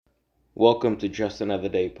Welcome to Just Another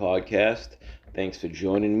Day podcast. Thanks for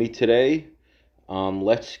joining me today.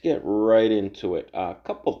 Let's get right into it. A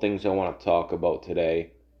couple things I want to talk about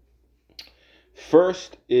today.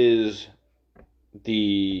 First is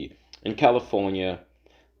the in California,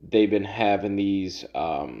 they've been having these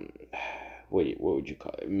what would you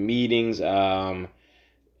call it? Meetings. I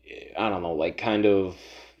don't know, like kind of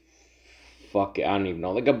I don't even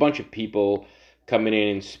know, like a bunch of people coming in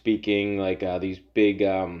and speaking, like these big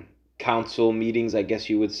council meetings, I guess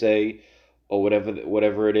you would say, or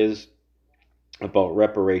whatever it is about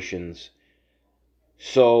reparations.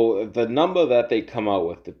 So the number that they come out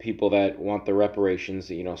with, the people that want the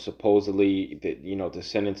reparations, supposedly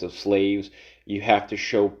descendants of slaves, you have to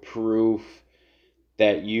show proof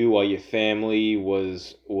that you or your family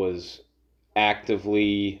was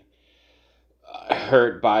actively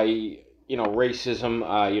hurt by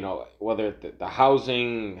racism, whether the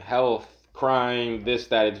housing, health, crime, this,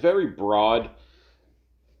 that. It's very broad.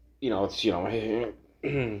 It's too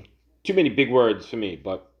many big words for me,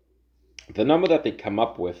 but the number that they come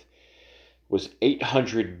up with was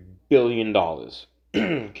 $800 billion.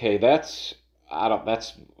 Okay, I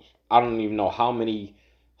don't even know how many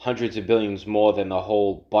hundreds of billions more than the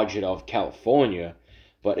whole budget of California,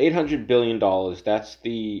 but $800 billion, that's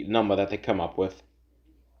the number that they come up with.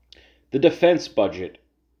 The defense budget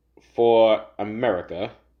for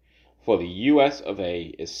America, for the US of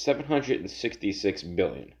A, is 766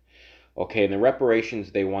 billion. Okay, and the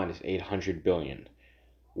reparations they want is 800 billion.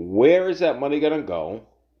 Where is that money going to go?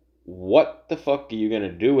 What the fuck are you going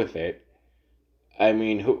to do with it? I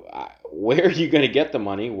mean, where are you going to get the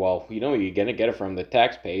money? Well, you're going to get it from the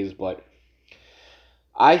taxpayers, but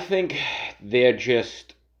I think they're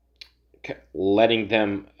just letting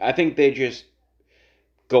them, I think they just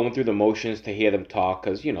going through the motions to hear them talk,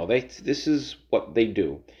 because this is what they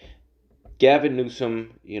do. Gavin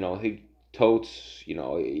Newsom, he totes,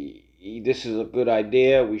 this is a good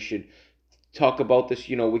idea. We should talk about this.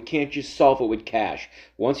 We can't just solve it with cash.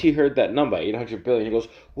 Once he heard that number, 800 billion, he goes,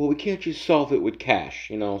 well, we can't just solve it with cash.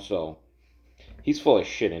 So he's full of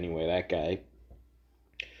shit anyway, that guy.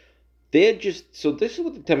 So this is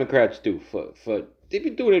what the Democrats do for they've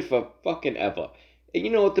been doing it for fucking ever. And you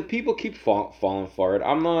know what? The people keep falling for it.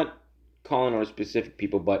 I'm not calling on specific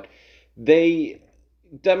people, but they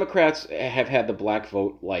Democrats have had the black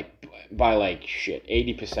vote like by like shit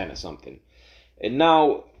 80% or something, and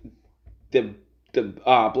now the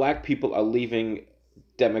black people are leaving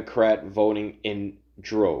Democrat voting in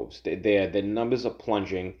droves. Their numbers are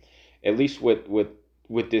plunging, at least with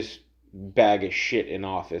this bag of shit in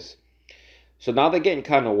office. So now they're getting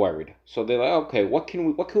kind of worried. So they're like, okay, what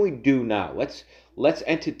can we do now? Let's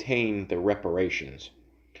entertain the reparations.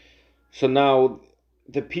 So now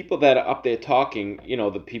the people that are up there talking,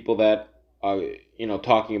 the people that are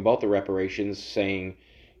talking about the reparations, saying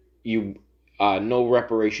you no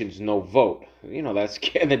reparations, no vote. That's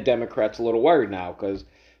getting the Democrats a little worried now, because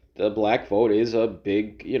the black vote is a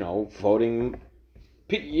big voting.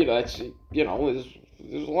 That's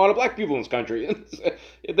there's a lot of black people in this country.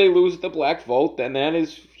 If they lose the black vote, then that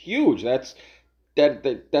is huge. That's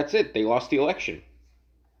it. They lost the election.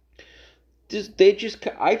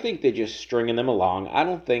 I think they're just stringing them along. I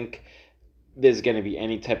don't think there's going to be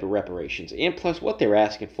any type of reparations. And plus, what they're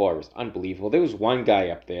asking for is unbelievable. There was one guy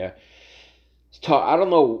up there. I don't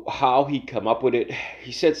know how he come up with it.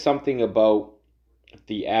 He said something about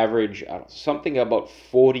the average, something about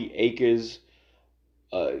 40 acres.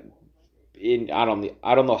 Uh, I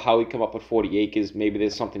don't know how he come up with 40 acres. Maybe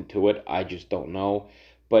there's something to it. I just don't know.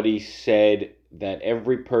 But he said that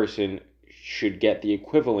every person should get the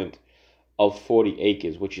equivalent of 40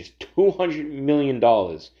 acres, which is $200 million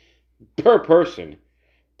per person.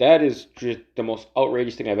 That is just the most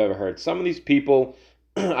outrageous thing I've ever heard. Some of these people,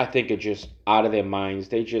 I think, are just out of their minds.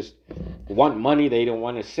 They just want money. They don't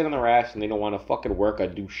want to sit on their ass, and they don't want to fucking work or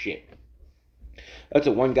do shit. That's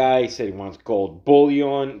what one guy said. He wants gold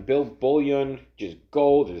bullion, build bullion, just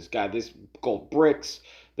gold. This guy, this gold bricks.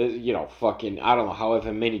 Fucking, I don't know,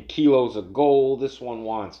 however many kilos of gold. This one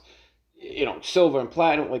wants, silver and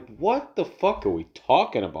platinum. Like, what the fuck are we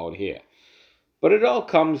talking about here? But it all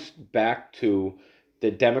comes back to the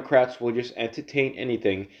Democrats will just entertain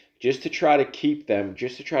anything just to try to keep them,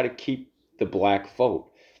 just to try to keep the black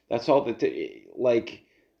vote. That's all like,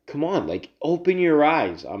 come on, like, open your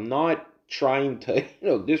eyes. I'm not trying to,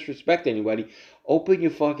 disrespect anybody. Open your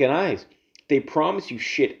fucking eyes. They promise you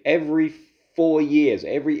shit every 4 years,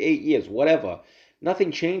 every 8 years, whatever.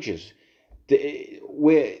 Nothing changes.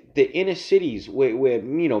 Where the inner cities where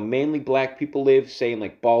mainly black people live, saying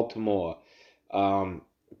like Baltimore, um,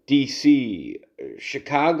 DC,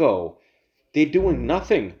 Chicago, they're doing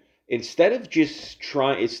nothing. instead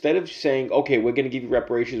of saying, okay, we're going to give you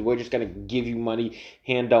reparations, we're just going to give you money,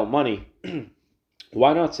 hand out money.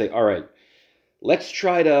 Why not say, all right, let's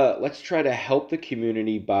try to help the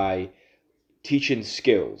community by teaching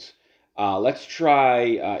skills. Let's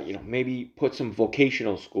try, maybe put some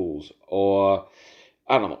vocational schools, or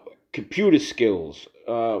I don't know, computer skills.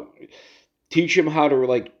 Teach them how to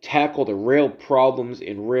like tackle the real problems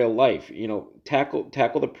in real life. Tackle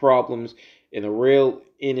the problems in the real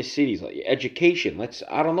inner cities, like education.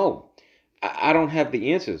 I don't know. I don't have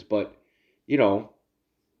the answers, but you know,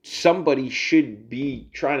 somebody should be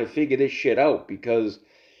trying to figure this shit out, because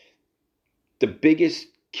the biggest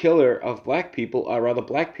killer of black people are other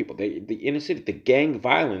black people. The inner city, the gang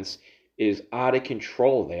violence is out of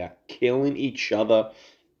control. They are killing each other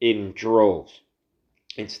in droves.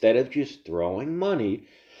 Instead of just throwing money,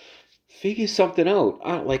 figure something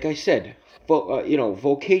out. Like I said,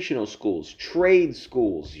 vocational schools, trade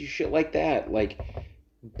schools, shit like that. Like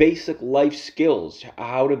basic life skills,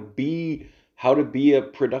 how to be a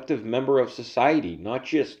productive member of society, not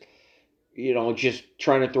just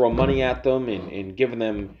trying to throw money at them, and giving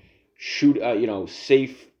them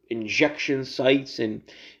safe injection sites and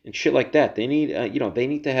shit like that. They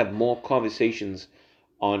need to have more conversations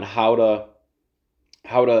on how to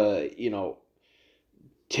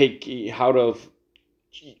take how to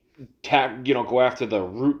go after the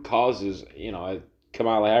root causes, as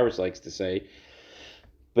Kamala Harris likes to say.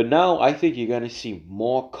 But now I think you're going to see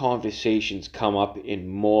more conversations come up in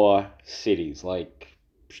more cities, like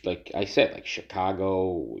I said, like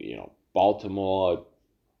Chicago, Baltimore,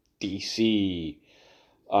 DC,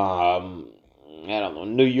 I don't know,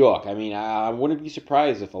 New York. I mean, I wouldn't be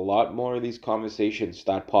surprised if a lot more of these conversations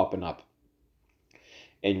start popping up.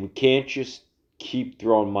 And we can't just keep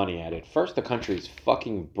throwing money at it. First, the country is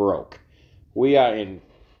fucking broke. We are in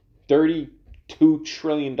 $32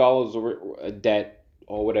 trillion of debt,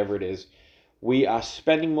 or whatever it is. We are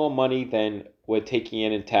spending more money than we're taking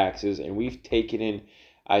in taxes, and we've taken in,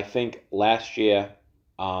 I think last year,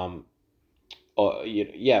 last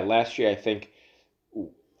year I think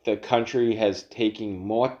the country has taken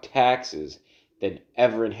more taxes than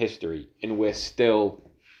ever in history, and we're still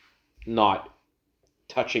not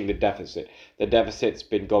touching the deficit. The deficit's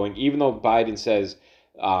been going, even though Biden says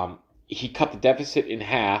he cut the deficit in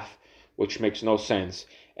half, which makes no sense,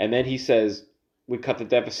 and then he says we cut the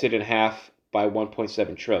deficit in half by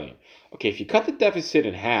 1.7 trillion. Okay, if you cut the deficit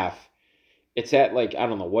in half, it's at like, I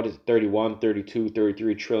don't know, what is it, 31, 32,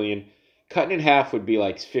 33 trillion. Cutting in half would be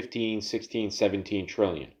like 15, 16, 17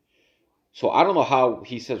 trillion. So I don't know how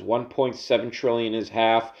he says 1.7 trillion is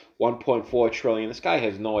half, 1.4 trillion. This guy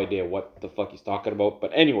has no idea what the fuck he's talking about.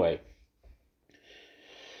 But anyway,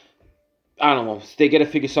 I don't know. They got to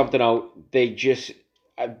figure something out. They just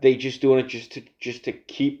doing it just to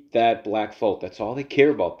keep that black vote. That's all they care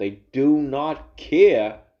about. They do not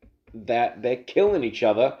care that they're killing each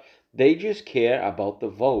other. They just care about the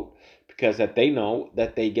vote, because that they know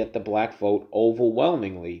that they get the black vote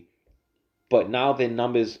overwhelmingly. But now their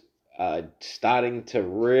numbers starting to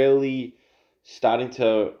really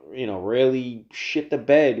shit the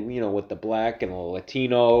bed, with the black and the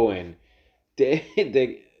Latino, and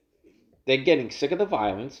they they're getting sick of the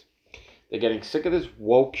violence. They're getting sick of this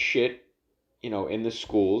woke shit, in the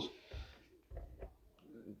schools.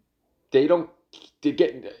 They don't. They're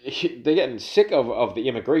getting sick of the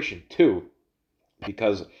immigration too,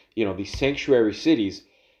 because these sanctuary cities,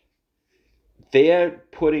 they're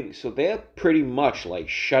pretty much like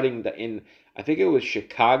shutting the in. I think it was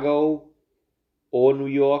Chicago or New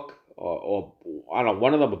York, or I don't know,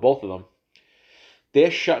 one of them or both of them.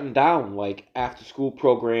 They're shutting down like after school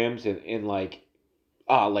programs, and like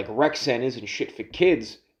rec centers and shit for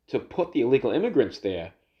kids, to put the illegal immigrants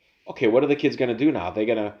there. Okay, what are the kids gonna do now? They're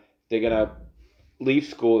gonna leave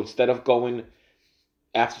school, instead of going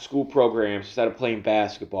after school programs, instead of playing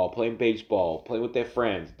basketball, playing baseball, playing with their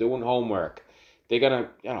friends, doing homework. They're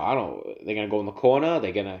gonna, I don't know, they're gonna go in the corner.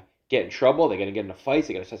 They're gonna get in trouble. They're gonna get into fights.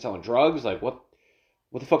 They're gonna start selling drugs. Like what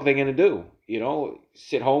the fuck are they gonna do?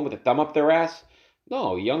 Sit home with a thumb up their ass?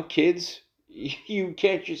 No, young kids, you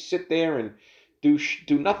can't just sit there and do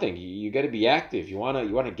nothing. You got to be active. You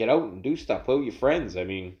wanna get out and do stuff. Play with your friends. I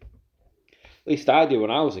mean, at least I did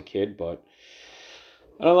when I was a kid. But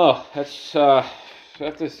I don't know. That's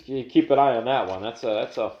have to keep an eye on that one. That's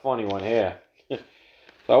a funny one here.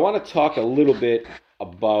 So I want to talk a little bit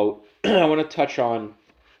about. I want to touch on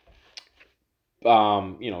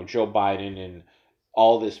Joe Biden and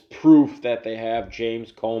all this proof that they have.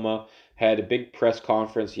 James Comer had a big press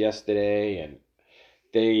conference yesterday, and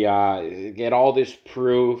they get all this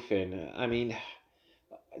proof. And I mean,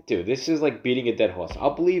 dude, this is like beating a dead horse.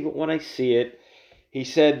 I'll believe it when I see it. He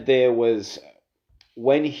said there was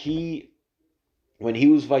when he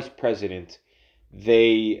was vice president,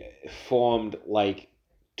 they formed like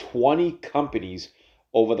 20 companies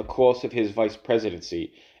over the course of his vice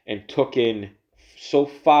presidency and took in, so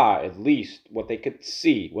far at least, what they could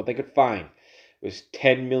see, what they could find was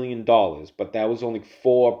 $10 million, but that was only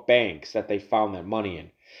 4 banks that they found that money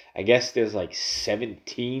in. I guess there's like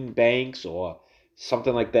 17 banks or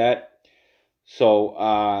something like that. So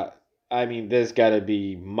I mean, there's got to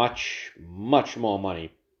be much, much more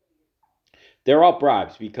money. They're all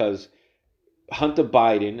bribes because Hunter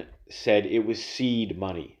Biden said it was seed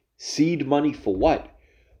money. Seed money for what?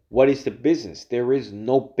 What is the business? There is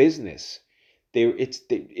no business.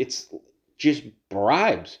 It's just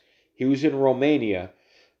bribes. He was in Romania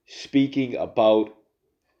speaking about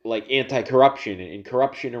like anti-corruption and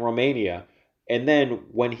corruption in Romania, and then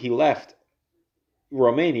when he left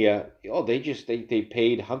Romania, they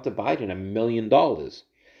paid Hunter Biden $1 million.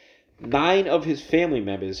 9 of his family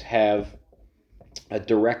members have a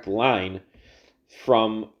direct line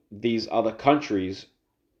from these other countries,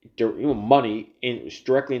 money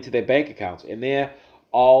directly into their bank accounts, and they're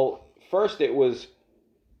all. First, it was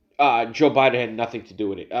Joe Biden had nothing to do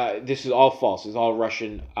with it. This is all false. It's all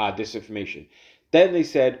Russian disinformation. Then they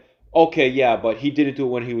said, okay, yeah, but he didn't do it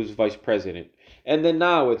when he was vice president. And then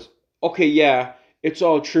now it's, okay, yeah, it's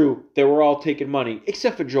all true. They were all taking money,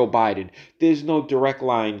 except for Joe Biden. There's no direct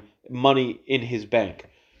line money in his bank.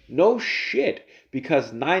 No shit,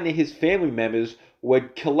 because 9 of his family members were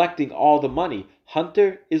collecting all the money.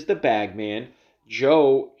 Hunter is the bag man.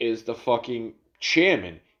 Joe is the fucking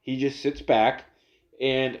chairman. He just sits back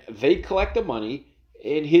and they collect the money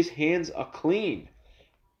and his hands are clean.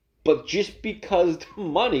 But just because the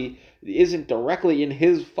money isn't directly in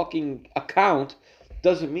his fucking account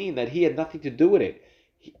doesn't mean that he had nothing to do with it.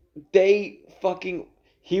 They fucking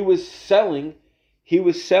he was selling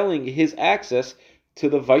his access to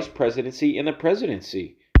the vice presidency and the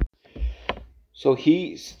presidency. So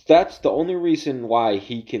that's the only reason why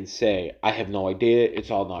he can say, I have no idea, it's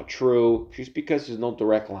all not true, just because there's no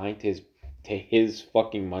direct line to his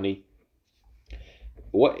fucking money.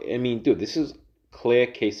 What I mean, dude, this is clear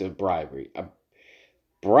case of bribery. A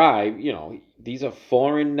bribe, these are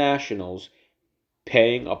foreign nationals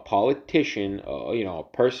paying a politician, a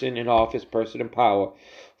person in office, person in power,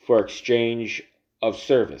 for exchange of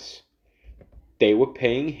service. They were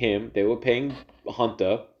paying him, they were paying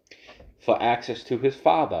Hunter for access to his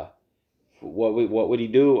father. What would he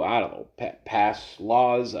do? I don't know. Pass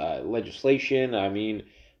laws, legislation. I mean,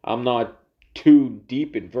 I'm not too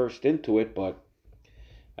deep and versed into it, but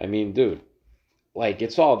I mean, dude, like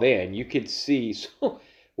it's all there, and you could see. So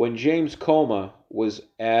when James Comer was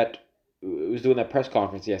doing that press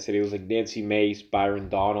conference yesterday, it was like Nancy Mace, Byron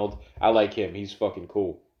Donald. I like him. He's fucking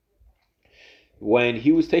cool. When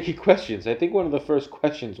he was taking questions, I think one of the first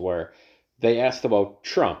questions were they asked about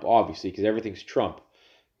Trump, obviously, because everything's Trump.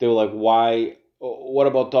 They were like, why, what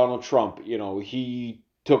about Donald Trump? He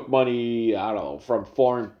took money, I don't know, from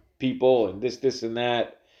foreign people and this, and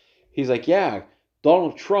that. He's like, yeah,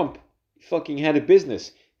 Donald Trump fucking had a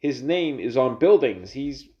business. His name is on buildings.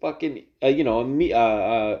 He's fucking,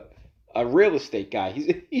 a real estate guy.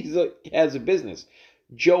 He has a business.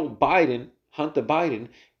 Joe Biden, Hunter Biden,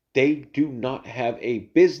 they do not have a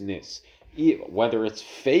business. Whether it's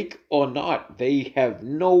fake or not, they have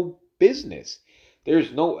no business. There's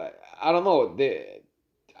no, I don't know.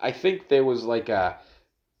 I think there was like a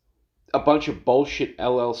bunch of bullshit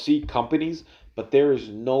LLC companies, but there is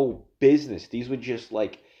no business. These were just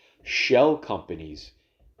like shell companies.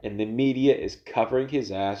 And the media is covering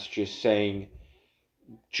his ass, just saying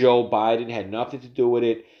Joe Biden had nothing to do with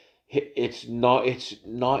it. It's not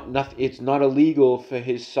illegal for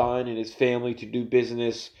his son and his family to do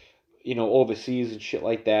business, overseas and shit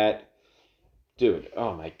like that. Dude,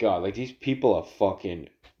 oh my god, like these people are fucking.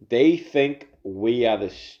 They think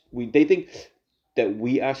they think that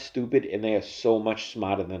we are stupid and they are so much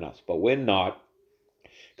smarter than us, but we're not,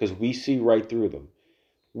 because we see right through them.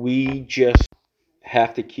 We just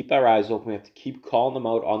have to keep our eyes open. We have to keep calling them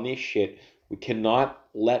out on this shit. We cannot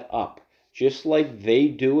let up. Just like they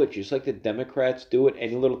do it, just like the Democrats do it,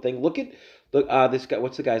 any little thing. Look, this guy,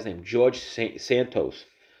 what's the guy's name? George Santos.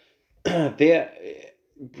 They're,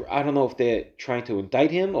 I don't know if they're trying to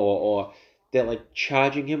indict him or they're like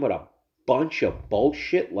charging him with a bunch of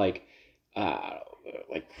bullshit, uh,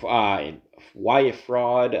 wire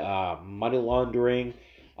fraud, money laundering,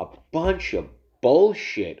 a bunch of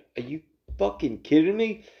bullshit. Are you fucking kidding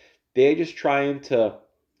me? They're just trying to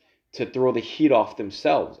throw the heat off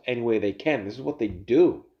themselves any way they can. This is what they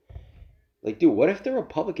do. Like, dude, what if the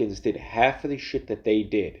Republicans did half of the shit that they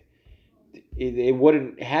did? It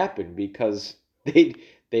wouldn't happen because they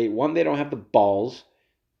don't have the balls.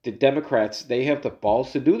 The Democrats, they have the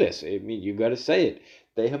balls to do this. I mean, you got to say it.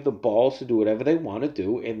 They have the balls to do whatever they want to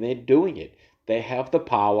do, and they're doing it. They have the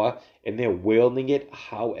power, and they're wielding it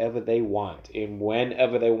however they want, and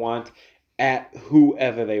whenever they want, at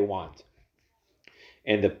whoever they want.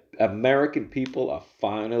 And the American people are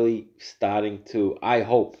finally starting to, I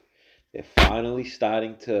hope, they're finally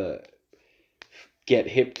starting to get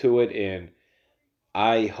hip to it. And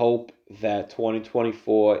I hope that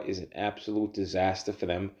 2024 is an absolute disaster for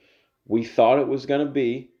them. We thought it was going to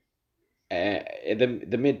be in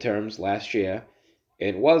the midterms last year.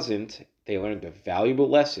 It wasn't. They learned a valuable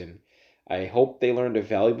lesson. I hope they learned a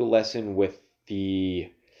valuable lesson with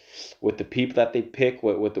the people that they pick,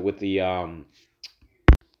 with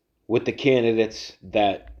the candidates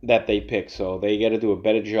that they pick. So they got to do a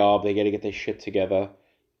better job. They got to get their shit together.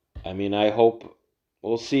 I mean, I hope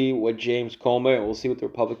we'll see what James Comer. We'll see what the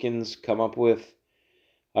Republicans come up with.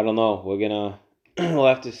 I don't know. We're gonna we'll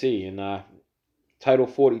have to see. And Title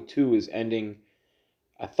 42 is ending.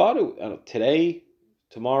 I thought it today,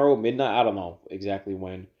 tomorrow, midnight. I don't know exactly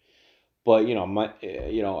when. But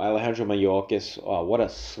Alejandro Mayorkas. What a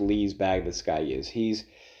sleaze bag this guy is.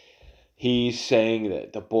 He's saying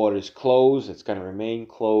that the border is closed. It's going to remain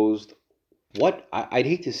closed. I'd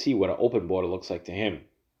hate to see what an open border looks like to him.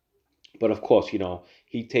 But of course,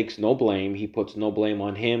 he takes no blame. He puts no blame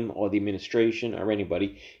on him or the administration or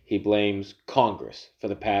anybody. He blames Congress for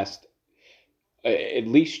the past, at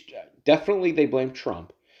least, definitely they blame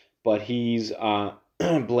Trump, but he's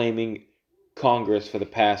blaming Congress for the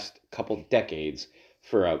past couple decades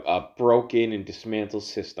for a broken and dismantled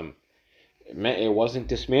system. It wasn't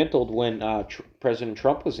dismantled when President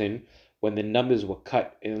Trump was in, when the numbers were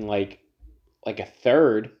cut in like a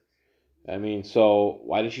third. I mean, so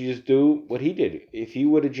why did you just do what he did? If he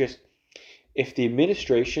would have just, if the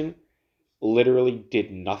administration literally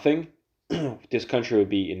did nothing, this country would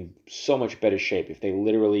be in so much better shape if they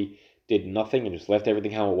literally did nothing and just left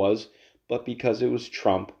everything how it was. But because it was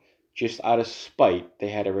Trump, just out of spite, they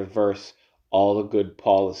had to reverse all the good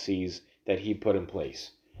policies that he put in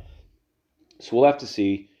place. So we'll have to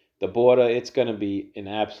see. The border, it's going to be an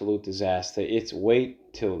absolute disaster. It's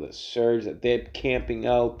wait till the surge. They're camping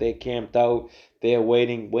out. They're camped out. They're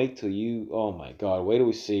waiting. Wait till you. Oh my God. Wait till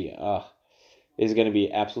we see. It's going to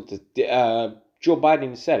be absolute. Joe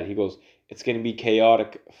Biden said it. He goes, it's going to be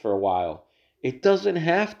chaotic for a while. It doesn't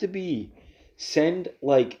have to be. Send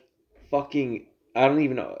like fucking. I don't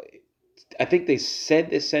even know. I think they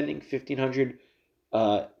said they're sending 1,500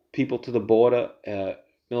 people to the border.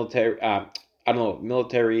 Military. I don't know,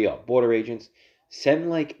 military or border agents,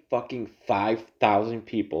 send like fucking 5,000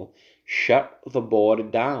 people, shut the border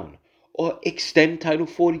down, or extend Title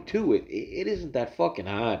 42. It isn't that fucking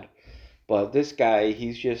hard. But this guy,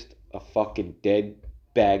 he's just a fucking dead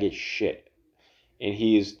bag of shit. And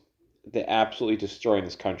he is absolutely destroying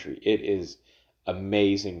this country. It is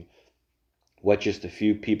amazing what just a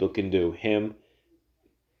few people can do. Him,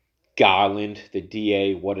 Garland, the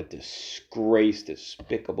DA, what a disgrace,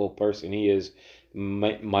 despicable person he is.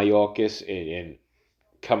 Mayorkas and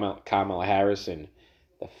Kamala Harris and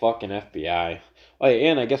the fucking FBI. Oh,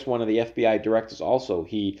 yeah, and I guess one of the FBI directors also,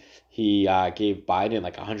 he gave Biden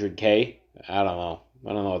like 100K. I don't know.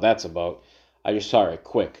 I don't know what that's about. I just saw it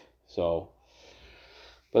quick. So,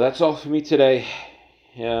 but that's all for me today.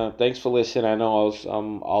 Yeah, thanks for listening. I know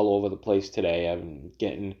I'm all over the place today. I'm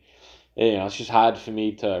getting, it's just hard for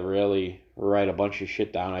me to really write a bunch of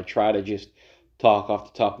shit down. I try to just talk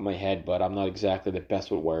off the top of my head, but I'm not exactly the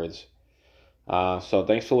best with words. So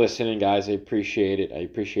thanks for listening, guys. I appreciate it. I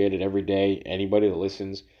appreciate it every day. Anybody that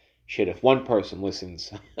listens, shit, if one person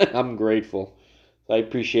listens, I'm grateful. So I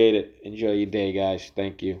appreciate it. Enjoy your day, guys.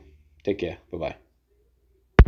 Thank you. Take care. Bye-bye.